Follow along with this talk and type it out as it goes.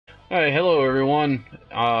Hi, hello everyone.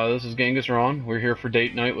 This is Ghengis Ron. We're here for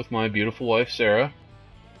date night with my beautiful wife, Sarah.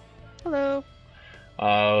 Hello.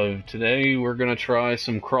 Today we're gonna try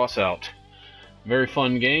some Crossout. Very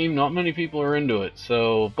fun game. Not many people are into it,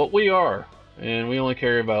 but we are, and we only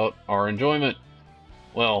care about our enjoyment.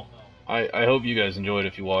 Well, I hope you guys enjoy it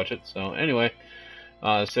if you watch it. So anyway,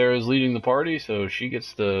 Sarah's leading the party, so she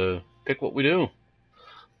gets to pick what we do.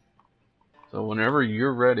 So whenever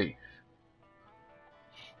you're ready.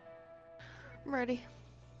 I'm ready.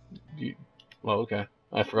 Well, okay.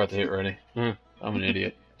 I forgot to hit ready. I'm an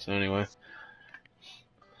idiot. So anyway.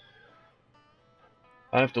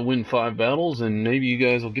 I have to win 5 battles, and maybe you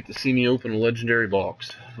guys will get to see me open a legendary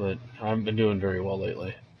box. But I haven't been doing very well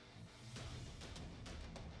lately.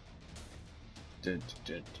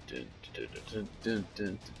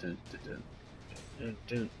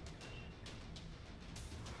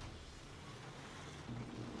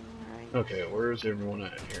 Okay, where's everyone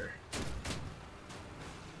at here?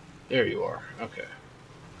 There you are. Okay.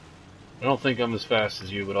 I don't think I'm as fast as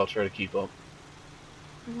you, but I'll try to keep up.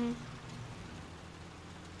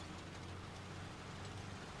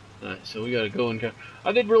 Alright, so we gotta go and...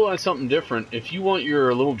 I did realize something different. If you want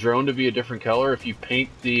your little drone to be a different color, if you paint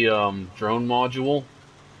the drone module,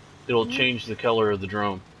 it'll change the color of the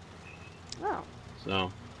drone. Oh.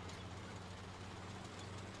 So...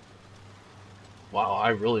 Wow,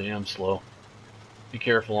 I really am slow. Be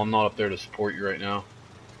careful, I'm not up there to support you right now.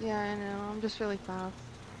 Yeah, I know. I'm just really fast.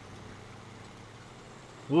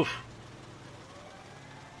 Oof.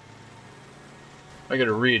 I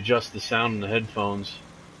gotta readjust the sound in the headphones.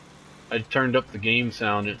 I turned up the game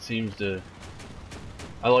sound, it seems to...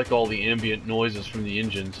 I like all the ambient noises from the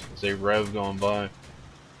engines as they rev going by.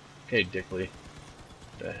 Okay, Dickley.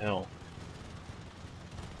 What the hell?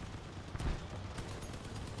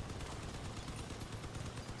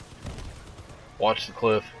 Watch the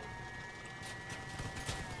cliff.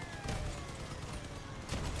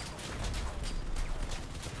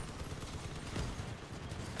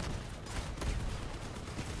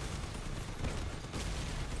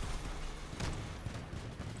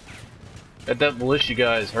 That militia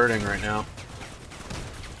guy is hurting right now.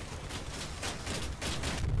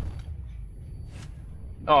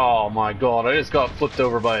 Oh my god, I just got flipped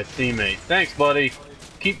over by a teammate. Thanks, buddy.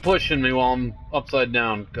 Keep pushing me while I'm upside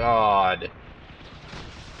down. God.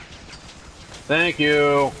 Thank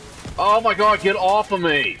you. Oh my god, get off of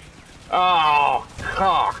me. Oh,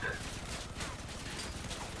 cock.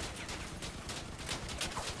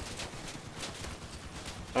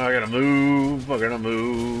 I gotta move. I gotta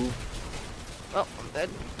move. Oh, I'm dead.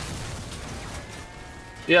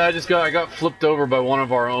 Yeah, I got flipped over by one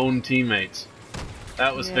of our own teammates.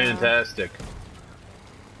 That was fantastic.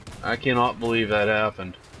 I cannot believe that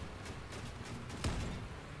happened.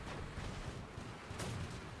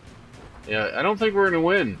 Yeah, I don't think we're gonna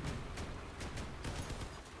win.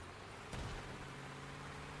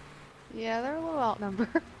 Yeah, they're a little outnumbered.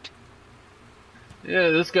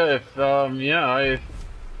 Yeah, this guy, yeah,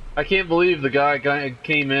 I can't believe the guy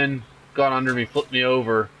came in, got under me, flipped me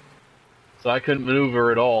over, so I couldn't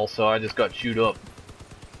maneuver at all, so I just got chewed up.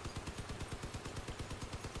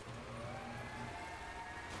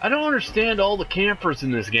 I don't understand all the campers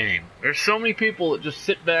in this game. There's so many people that just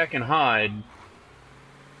sit back and hide.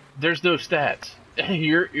 There's no stats.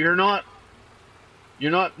 You're not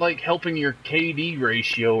like helping your KD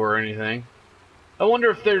ratio or anything. I wonder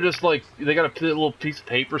if they're just like they got a little piece of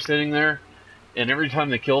paper sitting there, and every time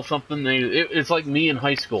they kill something, it's like me in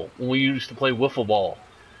high school when we used to play wiffle ball.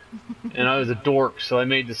 And I was a dork, so I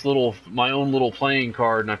made my own little playing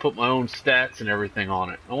card, and I put my own stats and everything on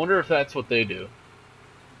it. I wonder if that's what they do.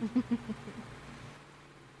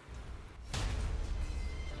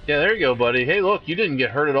 Yeah, there you go, buddy. Hey, look, you didn't get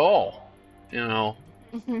hurt at all. You know,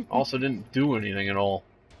 also didn't do anything at all.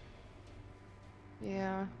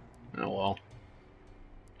 Yeah. Oh, well.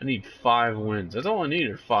 I need 5 wins. That's all I need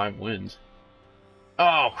are 5 wins.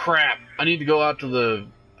 Oh, crap. I need to go out to the...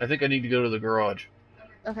 I think I need to go to the garage.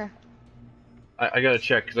 Okay. I gotta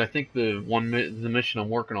check, because I think the mission I'm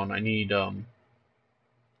working on, I need, a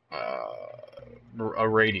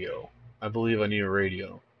radio. I believe I need a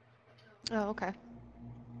radio. Oh, okay.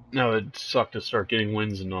 No, it'd suck to start getting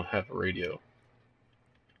wins and not have a radio.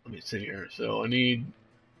 Let me see here. So I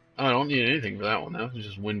don't need anything for that one. That was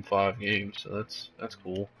just win 5 games, so that's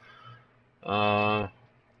cool.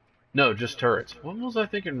 No, just turrets. What was I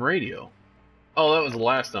thinking radio? Oh, that was the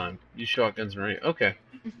last time. Use shotguns and radio. Okay.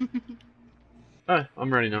 Alright,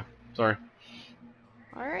 I'm ready now. Sorry.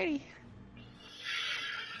 Alrighty.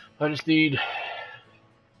 I just need...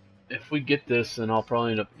 If we get this, then I'll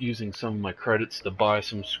probably end up using some of my credits to buy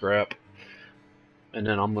some scrap. And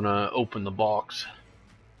then I'm gonna open the box.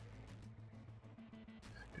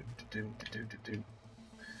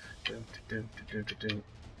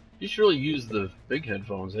 You should really use the big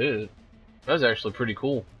headphones. That was actually pretty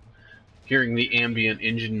cool. Hearing the ambient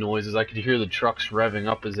engine noises, I could hear the trucks revving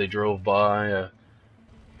up as they drove by.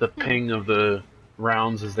 The ping of the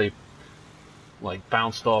rounds as they like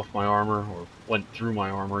bounced off my armor or went through my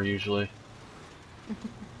armor usually.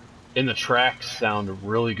 And the tracks sound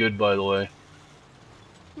really good, by the way.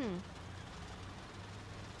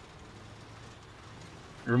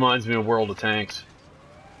 It reminds me of World of Tanks.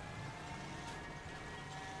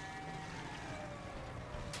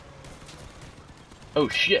 Oh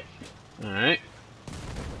shit. Alright.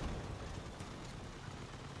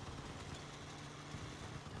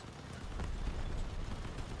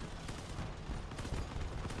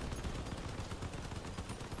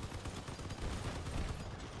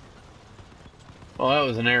 Well, that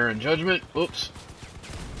was an error in judgment. Oops.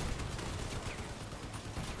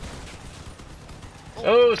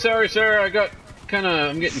 Oh, sorry, sir. I'm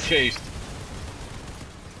getting chased.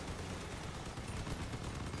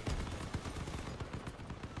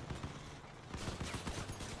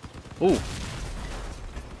 Ooh.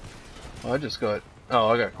 Oh,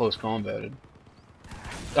 I got close combated.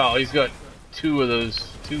 Oh, he's got two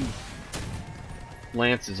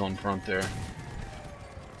lances on front there.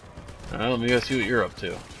 Alright, let me go see what you're up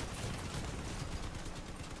to.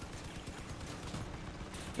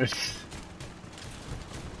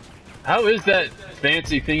 How is that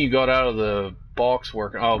fancy thing you got out of the box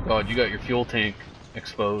working? Oh god, you got your fuel tank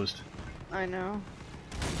exposed. I know.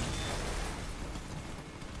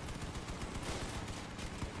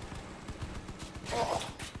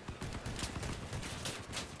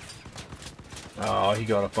 Oh, he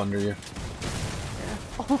got up under you. Yeah.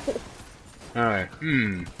 Oh. Alright.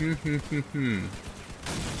 Wonder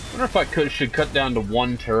if I should cut down to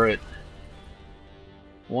one turret.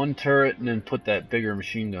 One turret and then put that bigger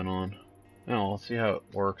machine gun on. Oh, let's see how it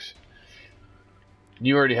works.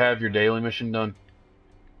 You already have your daily mission done?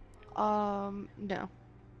 No.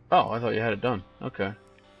 Oh, I thought you had it done. Okay.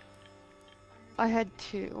 I had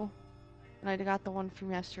 2. And I got the one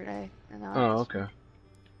from yesterday. And now Oh, it's... okay.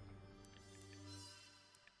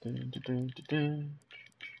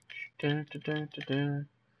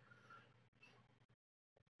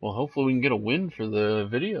 Well, hopefully we can get a win for the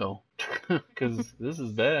video, because this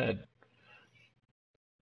is bad.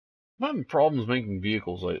 I'm having problems making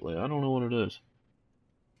vehicles lately. I don't know what it is.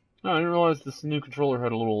 No, I didn't realize this new controller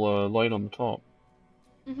had a little light on the top.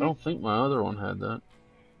 I don't think my other one had that.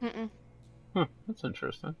 Huh, that's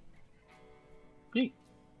interesting. Neat.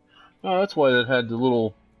 Oh, that's why it had the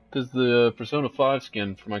little... Because the Persona 5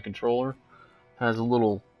 skin for my controller has a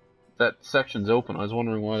little... That section's open. I was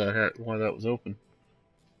wondering why that was open.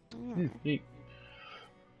 Neat.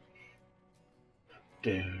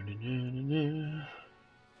 Yeah,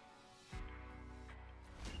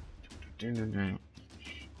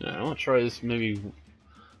 I want to try this. Maybe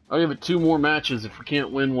I'll give it 2 more matches. If we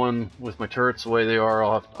can't win one with my turrets the way they are,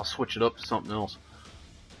 I'll switch it up to something else.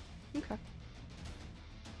 Okay.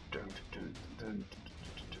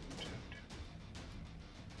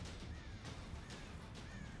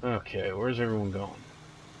 Okay, where's everyone going?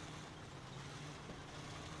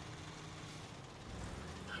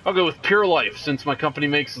 I'll go with Pure Life, since my company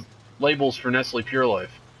makes labels for Nestle Pure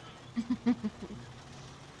Life.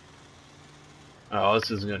 Oh, this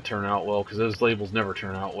isn't going to turn out well, because those labels never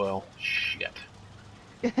turn out well. Shit.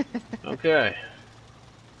 Okay.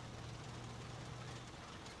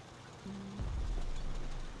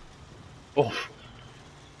 Oh.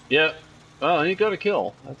 Yeah. Oh, he got a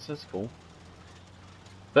kill. That's cool.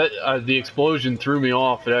 That the explosion threw me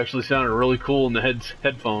off. It actually sounded really cool in the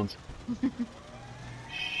headphones.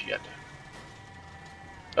 Shit.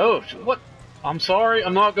 Oh, what? I'm sorry.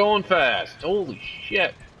 I'm not going fast. Holy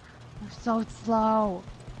shit. You're so slow.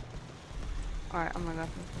 Alright, I'm gonna go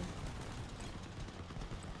through.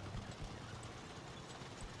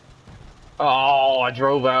 Oh, I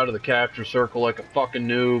drove out of the capture circle like a fucking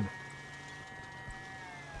noob.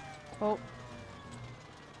 Oh.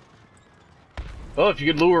 Well, if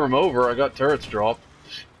you could lure him over, I got turrets dropped.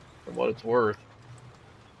 For what it's worth.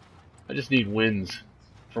 I just need wins.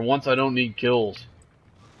 For once, I don't need kills.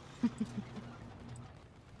 Oh,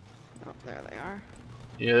 there they are.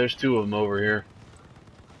 Yeah, there's 2 of them over here.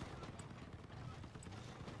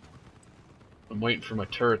 I'm waiting for my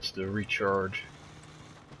turrets to recharge.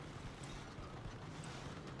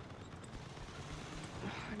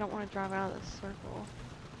 I don't want to drive out of this circle.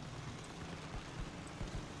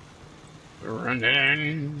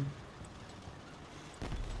 Running.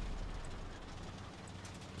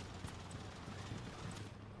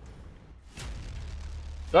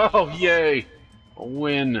 Oh, yay! A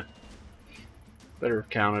win. Better have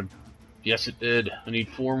counted. Yes, it did. I need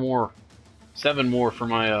 4 more. 7 more for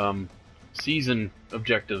my, season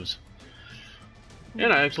objectives.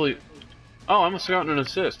 And I actually... Oh, I must have gotten an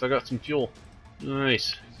assist. I got some fuel.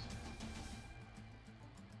 Nice.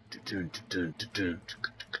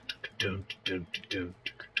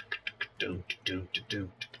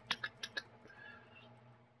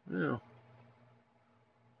 Yeah.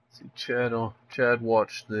 See, Chad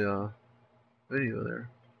watched the video there.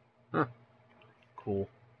 Huh. Cool.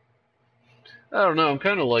 I don't know. I'm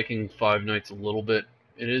kind of liking Five Nights a little bit.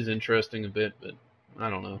 It is interesting a bit, but I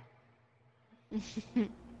don't know.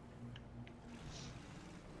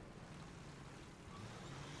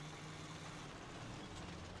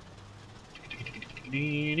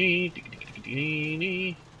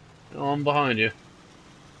 Oh, I'm behind you.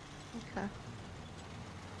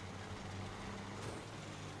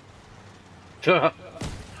 Okay.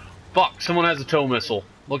 Fuck, someone has a tow missile.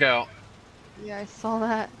 Look out. Yeah, I saw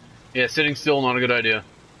that. Yeah, sitting still, not a good idea.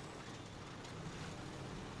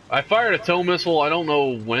 I fired a tow missile, I don't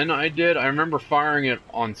know when I did. I remember firing it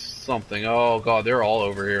on something. Oh god, they're all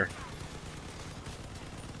over here.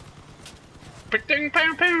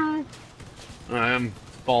 I'm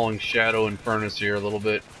falling Shadow and Furnace here a little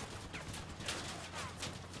bit.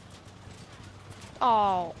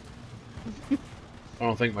 Oh. I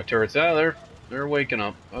don't think my turret's out there. They're waking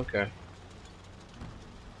up. Okay.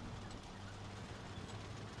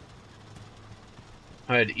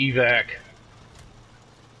 I had evac.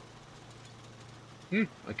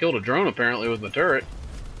 I killed a drone apparently with my turret.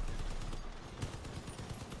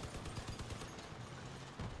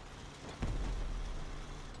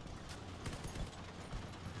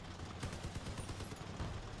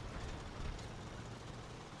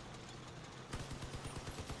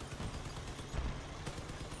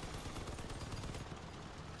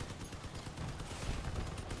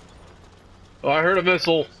 Oh, I heard a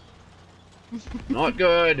missile. Not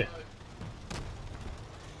good.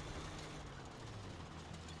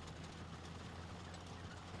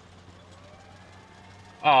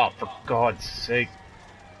 Oh, for God's sake.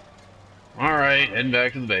 Alright, heading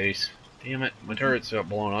back to the base. Damn it, my turret's got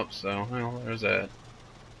blown up, so, well, there's that.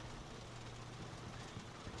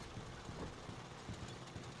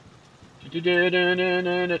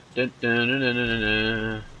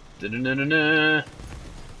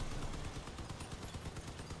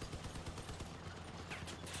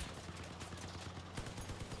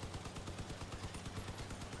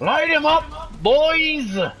 Light him up,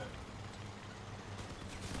 boys!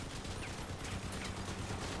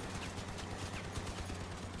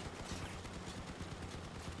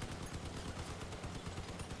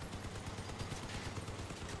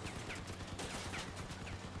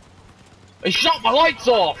 He shot my lights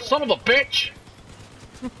off, son of a bitch!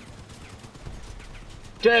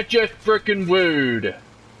 That just frickin' rude.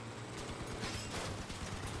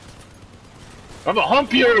 I'm gonna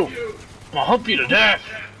hump you! I'm gonna hump you to death!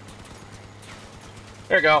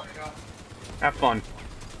 There you go. Have fun.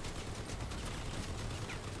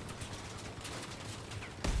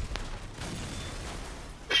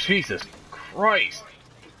 Jesus Christ.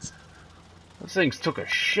 Those things took a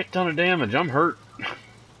shit ton of damage. I'm hurt.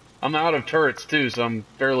 I'm out of turrets too, so I'm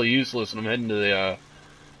fairly useless and I'm heading to the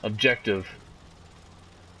objective.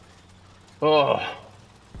 Oh.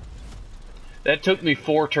 That took me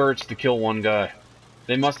 4 turrets to kill one guy.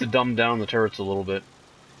 They must have dumbed down the turrets a little bit.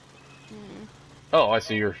 Oh, I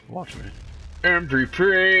see you're watching me.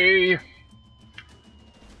 MVP!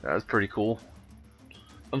 That was pretty cool.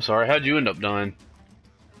 I'm sorry, how'd you end up dying?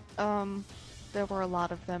 There were a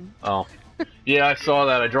lot of them. Oh. Yeah, I saw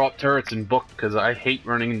that. I dropped turrets and booked because I hate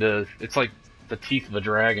running into... It's like the teeth of a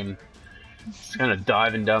dragon. It's kind of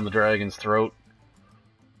diving down the dragon's throat.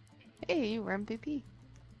 Hey, you were MVP.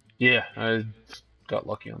 Yeah, I got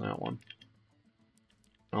lucky on that one.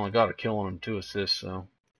 I only got a kill on him, 2 assists, so...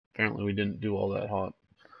 Apparently we didn't do all that hot.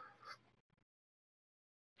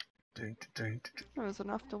 It was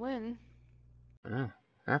enough to win. Yeah,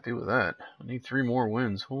 happy with that. I need 3 more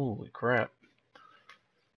wins. Holy crap.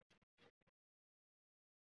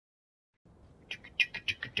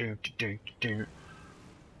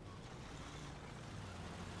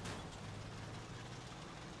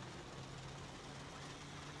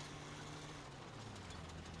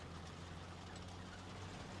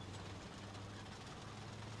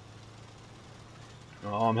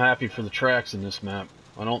 Oh, I'm happy for the tracks in this map.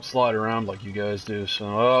 I don't slide around like you guys do, so...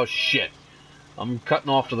 Oh, shit. I'm cutting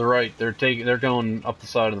off to the right. They're going up the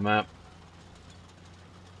side of the map.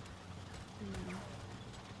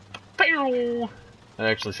 That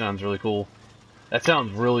actually sounds really cool. That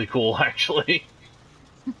sounds really cool, actually.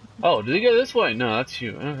 Oh, did he go this way? No, that's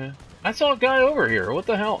you. Okay. I saw a guy over here. What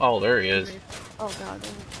the hell? Oh, there he is. Oh god.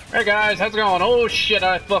 Hey guys, how's it going? Oh shit,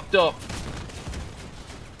 I fucked up.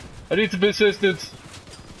 I need some assistance.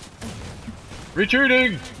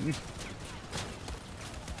 Retreating!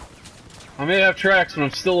 I may have tracks, but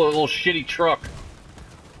I'm still a little shitty truck.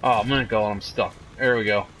 Oh my god, I'm stuck. There we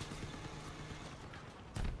go.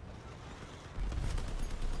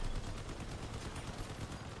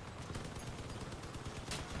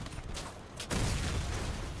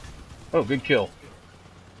 Oh, good kill.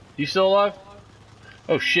 You still alive?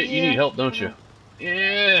 Oh shit, you need help, don't you?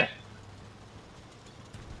 Yeah.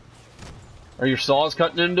 Are your saws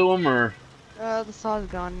cutting into him, or? The saw's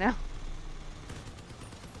gone now.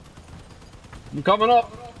 I'm coming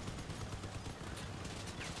up.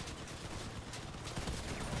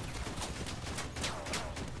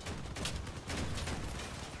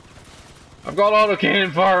 I've got auto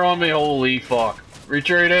cannon fire on me. Holy fuck!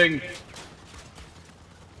 Retreating.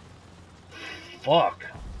 Fuck.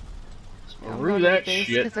 Screw that shit.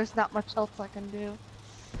 Because there's not much else I can do.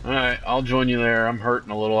 Alright, I'll join you there. I'm hurting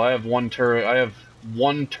a little. I have one turret. I have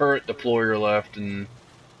one turret deployer left, and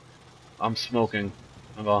I'm smoking.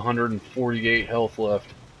 I have 148 health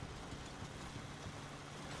left.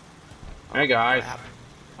 Hey guys,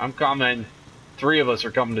 I'm coming. 3 of us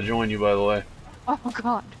are coming to join you, by the way. Oh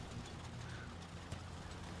god.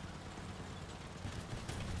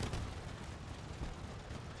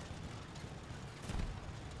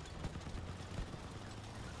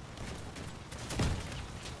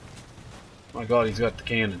 My god, he's got the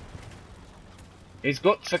cannon. He's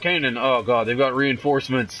got the cannon. Oh god, they've got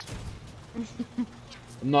reinforcements.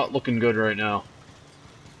 I'm not looking good right now.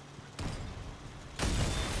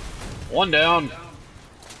 One down.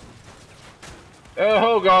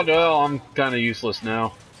 Oh god, well, I'm kind of useless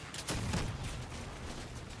now.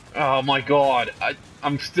 Oh my god,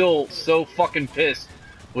 I'm still so fucking pissed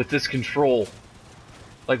with this control.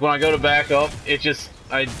 Like when I go to back up, it just,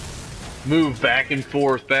 I move back and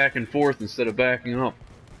forth instead of backing up.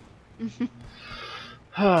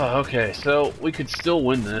 Okay, so we could still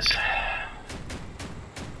win this.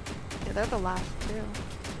 Yeah, they're the last 2.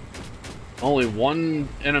 Only one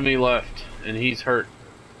enemy left, and he's hurt.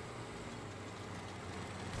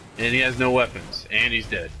 And he has no weapons, and he's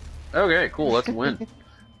dead. Okay, cool, let's win.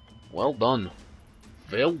 Well done.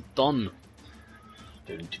 Well done.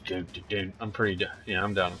 I'm pretty, yeah,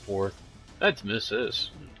 I'm down in 4th. Let's miss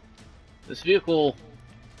this. This vehicle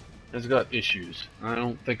has got issues. I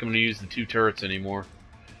don't think I'm going to use the 2 turrets anymore.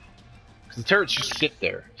 Because the turrets just sit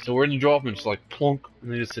there. So when you drop them, it's like plunk,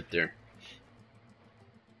 and they just sit there.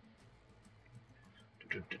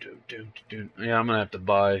 Yeah, I'm going to have to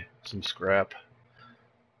buy some scrap.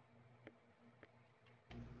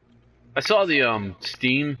 I saw the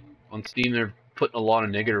Steam. On Steam, they're putting a lot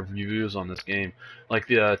of negative reviews on this game. Like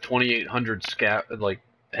the 2800 scrap, like,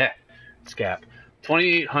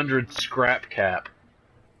 2800 scrap cap.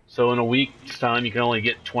 So in a week's time, you can only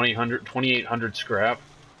get 2800 scrap.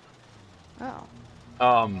 Oh.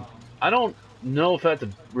 I don't know if that's a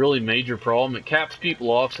really major problem. It caps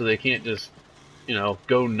people off so they can't just, you know,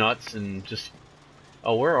 go nuts and just...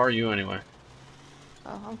 Oh, where are you anyway?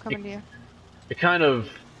 Oh, I'm coming to you. It kind of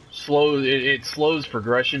slows, it slows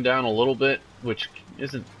progression down a little bit, which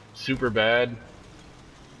isn't super bad.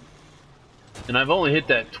 And I've only hit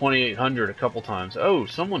that 2800 a couple times. Oh,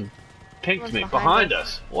 someone pinked me behind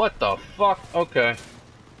us. What the fuck? Okay.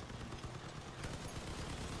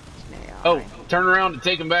 Oh, turn around and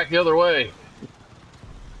take him back the other way.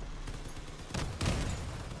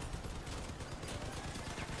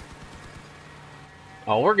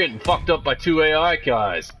 Oh, we're getting fucked up by 2 AI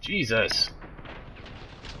guys. Jesus.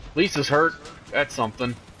 Lisa's hurt. That's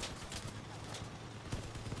something.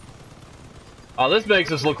 Oh, this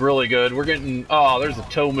makes us look really good. We're getting... Oh, there's a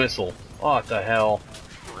tow missile. What the hell?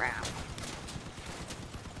 Crap.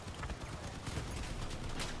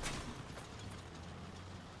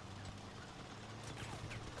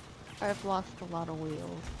 I've lost a lot of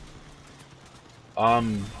wheels.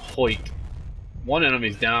 Hoyt. One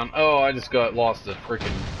enemy's down. Oh, I just got lost a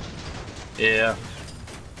freaking... Yeah.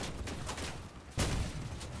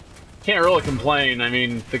 Can't really complain. I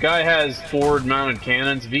mean, the guy has forward-mounted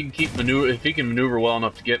cannons. If he can if he can maneuver well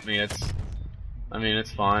enough to get me, I mean,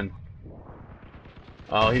 it's fine.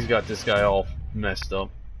 Oh, he's got this guy all messed up.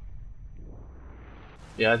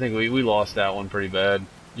 Yeah, I think we lost that one pretty bad.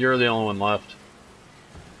 You're the only one left.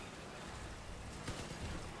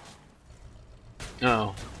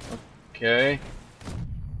 Oh, okay.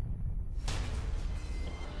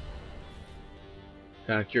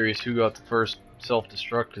 Kind of curious who got the first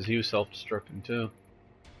self-destruct, because he was self-destructing too.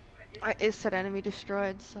 It said enemy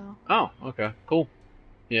destroyed, so. Oh, okay, cool.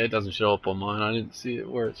 Yeah, it doesn't show up on mine. I didn't see it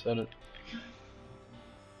where it said it.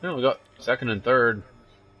 Yeah, we got second and third.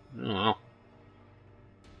 I don't know.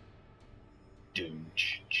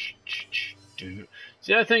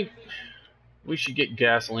 See, I think we should get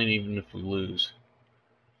gasoline even if we lose.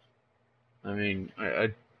 I mean, I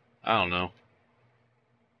don't know.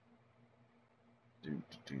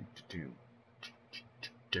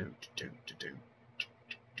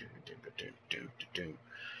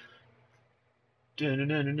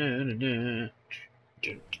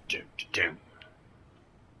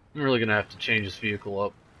 I'm really gonna have to change this vehicle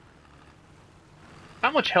up.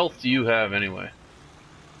 How much health do you have anyway?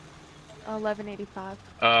 1185.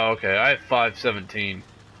 Oh, okay. I have 517.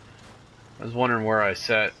 I was wondering where I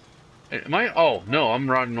sat. Am I? Oh, no, I'm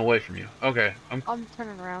running away from you. Okay. I'm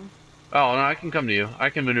turning around. Oh, no, I can come to you. I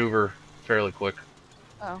can maneuver fairly quick.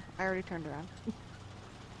 Oh, I already turned around.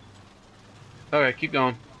 Okay, keep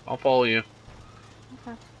going. I'll follow you.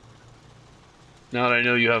 Okay. Now that I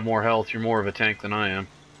know you have more health, you're more of a tank than I am.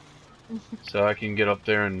 So I can get up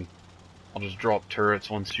there and I'll just drop turrets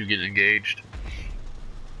once you get engaged.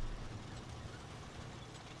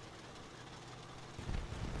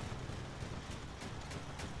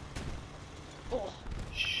 Oh.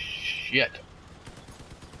 Shit.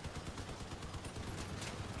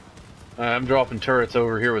 I'm dropping turrets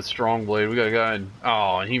over here with Strongblade. We got a guy in...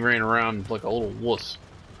 Oh, and he ran around like a little wuss.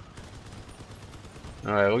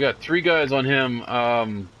 Alright, we got 3 guys on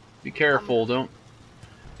him. Be careful, don't...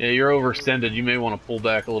 Yeah, you're overextended. You may want to pull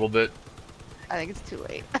back a little bit. I think it's too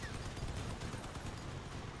late.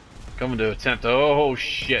 Coming to attempt... Oh,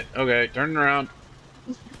 shit. Okay, turning around.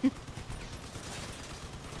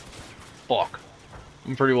 Fuck.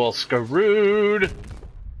 I'm pretty well screwed.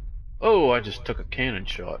 Oh, I just took a cannon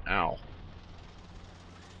shot. Ow.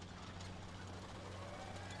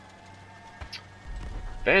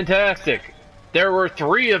 Fantastic. There were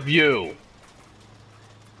 3 of you.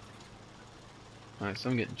 Alright,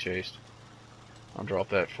 so I'm getting chased. I'll drop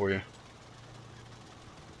that for you.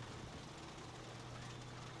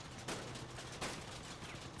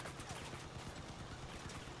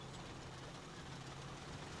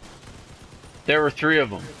 There were 3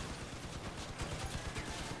 of them.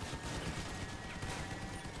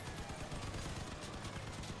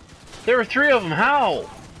 There were 3 of them. How?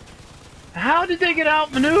 How did they get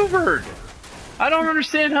outmaneuvered? I don't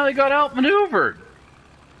understand how they got outmaneuvered.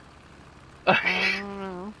 I don't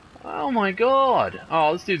know. Oh my god.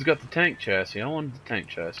 Oh, this dude's got the tank chassis. I wanted the tank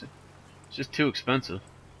chassis. It's just too expensive.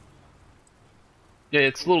 Yeah,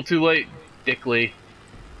 it's a little too late, Dickley.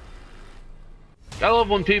 I love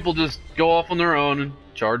when people just go off on their own and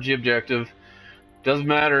charge the objective. Doesn't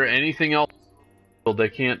matter anything else. They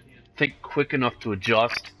can't think quick enough to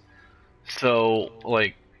adjust. So,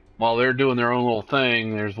 like, while they're doing their own little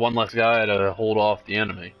thing, there's one less guy to hold off the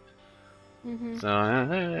enemy. So,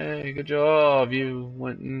 hey, good job. You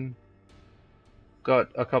went and got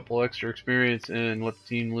a couple extra experience and let the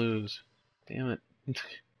team lose. Damn it.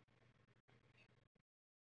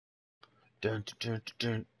 Dun, dun,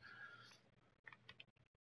 dun, dun.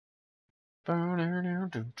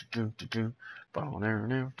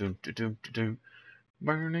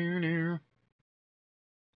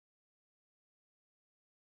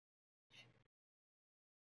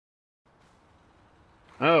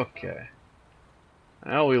 Okay.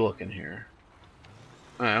 How are we looking here?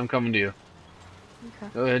 Alright, I'm coming to you.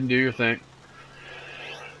 Okay. Go ahead and do your thing.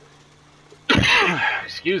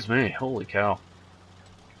 Excuse me. Holy cow.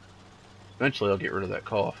 Eventually I'll get rid of that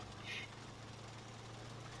cough.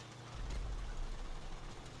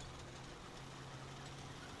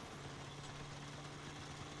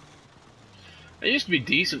 I used to be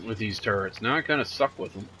decent with these turrets. Now I kind of suck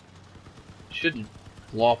with them. Should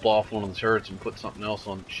lop off one of the turrets and put something else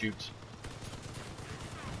on that shoots.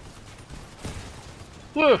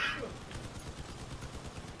 Woof!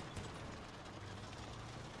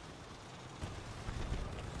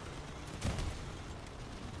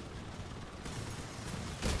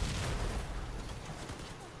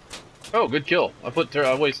 Oh, good kill.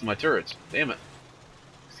 I wasted my turrets. Damn it.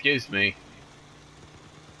 Excuse me.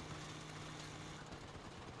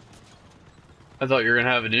 I thought you were gonna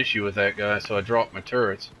have an issue with that guy, so I dropped my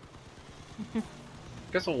turrets.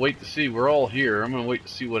 Guess I'll wait to see. We're all here. I'm gonna wait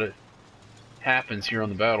to see what happens here on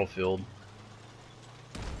the battlefield.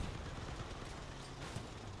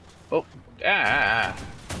 Oh,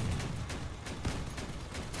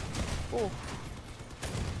 Oh.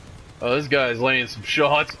 Oh, this guy's laying some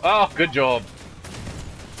shots. Oh, good job.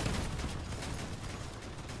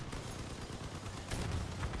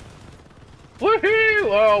 Woohoo!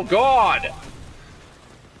 Oh, God!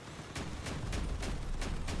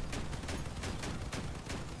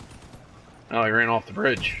 Oh, he ran off the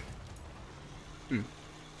bridge. Hmm.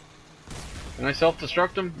 Can I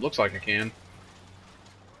self-destruct him? Looks like I can.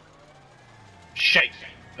 Shit!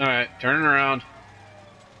 Alright, turning around.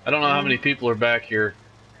 I don't know how many people are back here.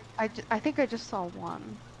 I think I just saw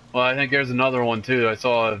one. Well, I think there's another one too. I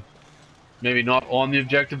saw, maybe not on the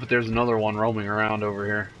objective, but there's another one roaming around over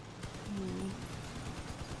here.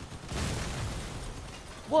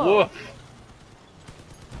 Whoa! Woof.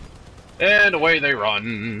 And away they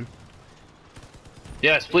run.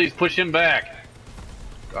 Yes, please push him back.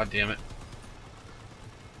 God damn it.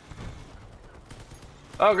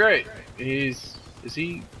 Oh, great. Is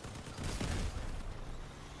he?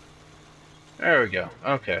 There we go.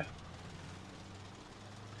 Okay.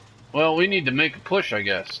 Well, we need to make a push, I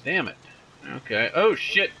guess. Damn it. Okay. Oh,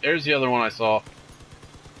 shit. There's the other one I saw.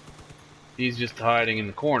 He's just hiding in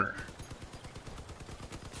the corner.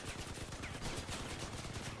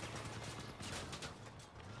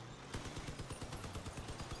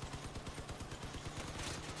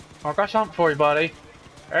 I got something for you, buddy.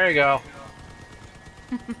 There you go.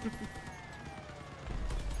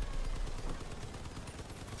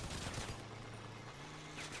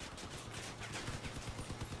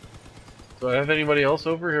 Do I have anybody else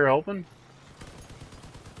over here helping?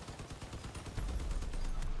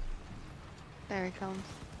 There he comes.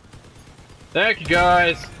 Thank you,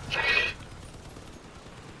 guys.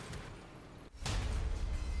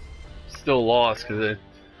 Still lost because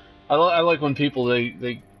I like when people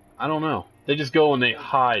they I don't know, they just go and they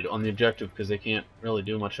hide on the objective because they can't really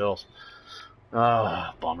do much else.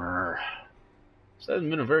 Ah, bummer. This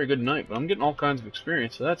hasn't been a very good night, but I'm getting all kinds of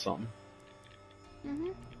experience, so that's something.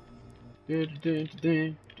 Mhm.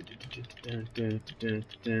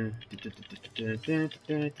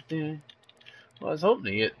 Well, I was hoping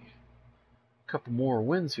to get a couple more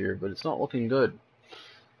wins here, but it's not looking good.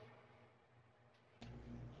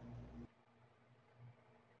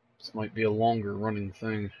 This might be a longer running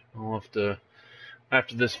thing. I'll have to,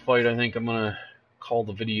 after this fight, I think I'm gonna call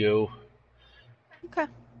the video. Okay.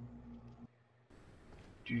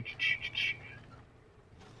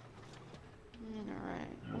 Alright.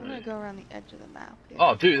 I'm gonna go around the edge of the map here.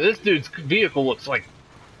 Oh, dude, this dude's vehicle looks like...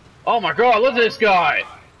 Oh my god, look at this guy!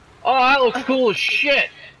 Oh, that looks cool as shit!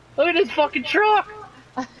 Look at this fucking truck!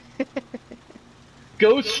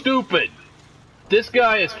 Go stupid! This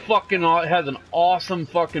guy is fucking... has an awesome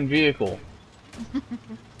fucking vehicle.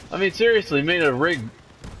 I mean, seriously, made a rig.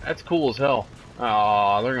 That's cool as hell.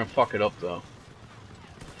 Aw, they're gonna fuck it up, though.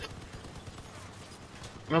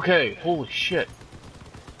 Okay, holy shit.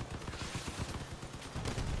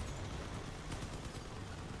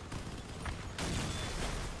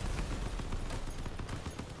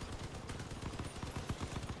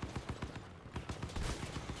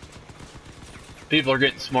 People are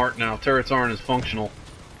getting smart now. Turrets aren't as functional.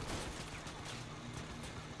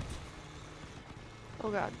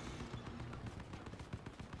 Oh god.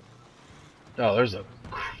 Oh, there's a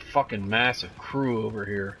fucking massive crew over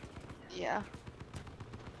here. Yeah.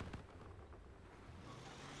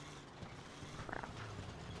 Crap.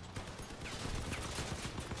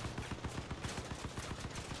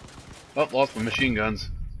 Oh, lost my machine guns.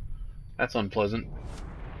 That's unpleasant.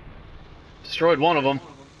 Destroyed one of them.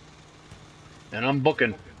 And I'm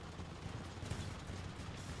booking.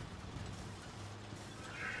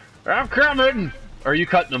 I'm coming! Are you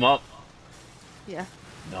cutting them up? Yeah.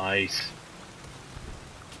 Nice.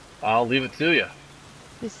 I'll leave it to you.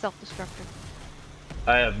 He's self-destructing.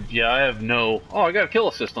 I have no... Oh, I got a kill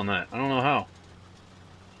assist on that. I don't know how.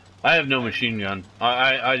 I have no machine gun.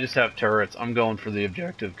 I just have turrets. I'm going for the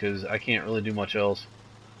objective because I can't really do much else.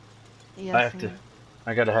 Yes,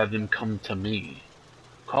 I gotta have them come to me.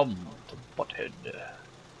 Come to Butthead.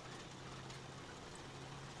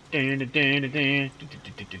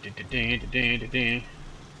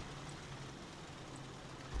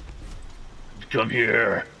 Come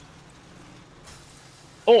here.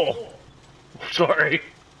 Oh, sorry.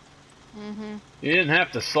 Mm-hmm. You didn't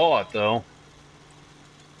have to saw it though.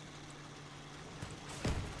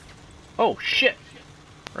 Oh shit!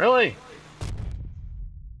 Really?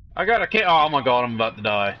 I gotta oh my god, I'm about to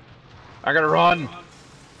die. I gotta run.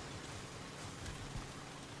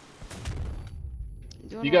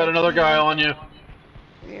 You got another guy on you.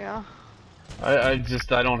 Yeah. I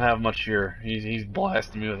don't have much here. He's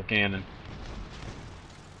blasting me with a cannon.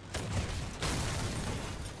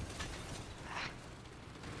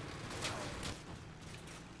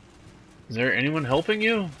 Is there anyone helping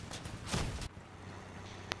you?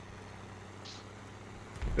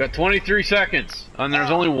 We got 23 seconds, and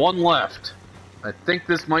there's only one left. I think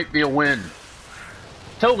this might be a win.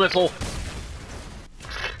 Tow missile.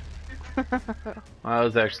 That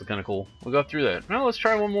was actually kind of cool. We'll go through that. Well, let's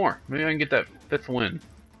try one more. Maybe I can get that 5th win.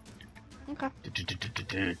 Okay.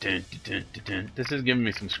 This is giving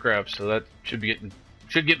me some scraps, so that should get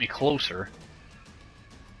me closer.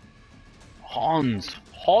 Hans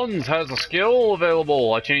has a skill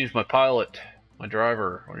available. I changed my pilot, my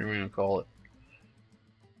driver, what do you even call it?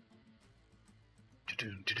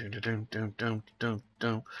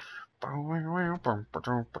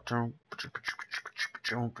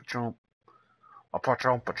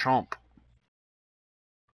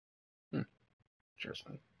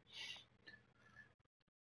 Interesting.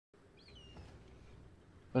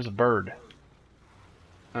 There's a bird.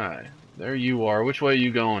 Alright, there you are. Which way are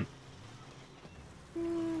you going?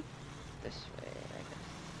 This way, I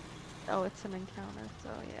guess. Oh, it's an encounter, so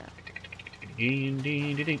yeah.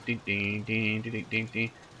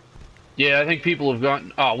 Yeah, I think people have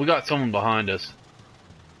gotten... Oh, we got someone behind us.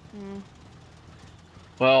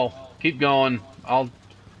 Well, keep going. Well,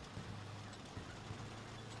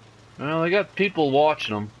 they got people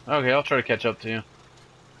watching them. Okay, I'll try to catch up to you.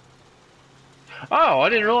 Oh, I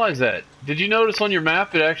didn't realize that. Did you notice on your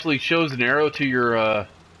map it actually shows an arrow to your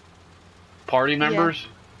party members?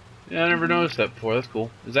 Yeah, I never noticed that before. That's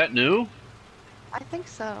cool. Is that new? I think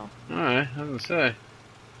so. Alright, I was gonna say.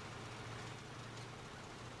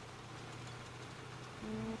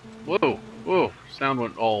 Whoa, whoa. Sound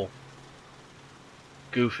went all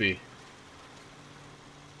goofy.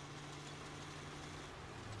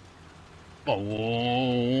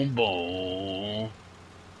 Boom, boom.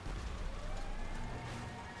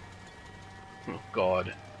 Oh,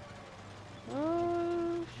 God.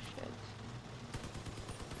 Oh, shit.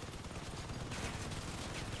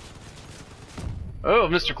 Oh,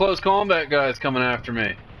 Mr. Close Combat guy's coming after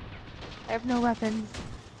me. I have no weapons.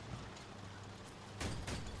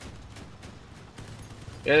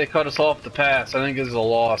 Yeah, they cut us off the pass. I think this is a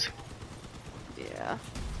loss. Yeah.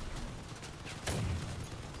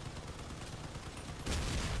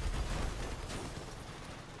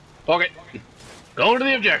 Okay. Going to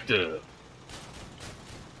the objective.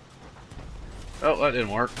 Oh, that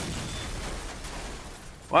didn't work.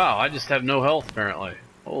 Wow, I just have no health apparently.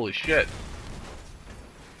 Holy shit.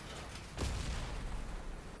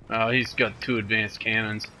 Oh, he's got 2 advanced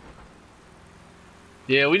cannons.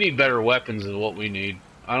 Yeah, we need better weapons is what we need.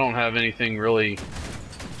 I don't have anything really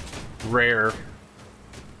rare.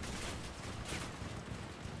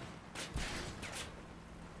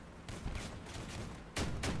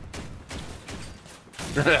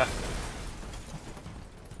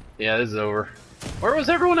 Yeah, this is over. Where was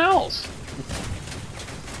everyone else?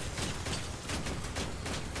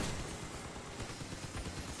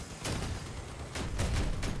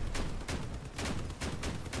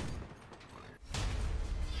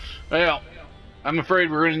 Well, I'm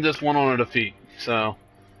afraid we're in this one on a defeat, so...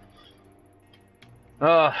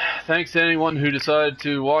 thanks to anyone who decided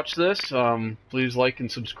to watch this. Please like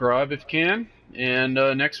and subscribe if you can. And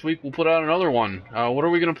next week we'll put out another one. What are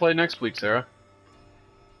we going to play next week, Sarah?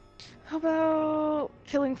 How about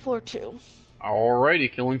Killing Floor 2?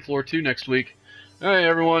 Alrighty, Killing Floor 2 next week. Hey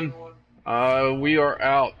everyone, we are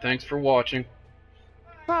out. Thanks for watching.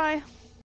 Bye.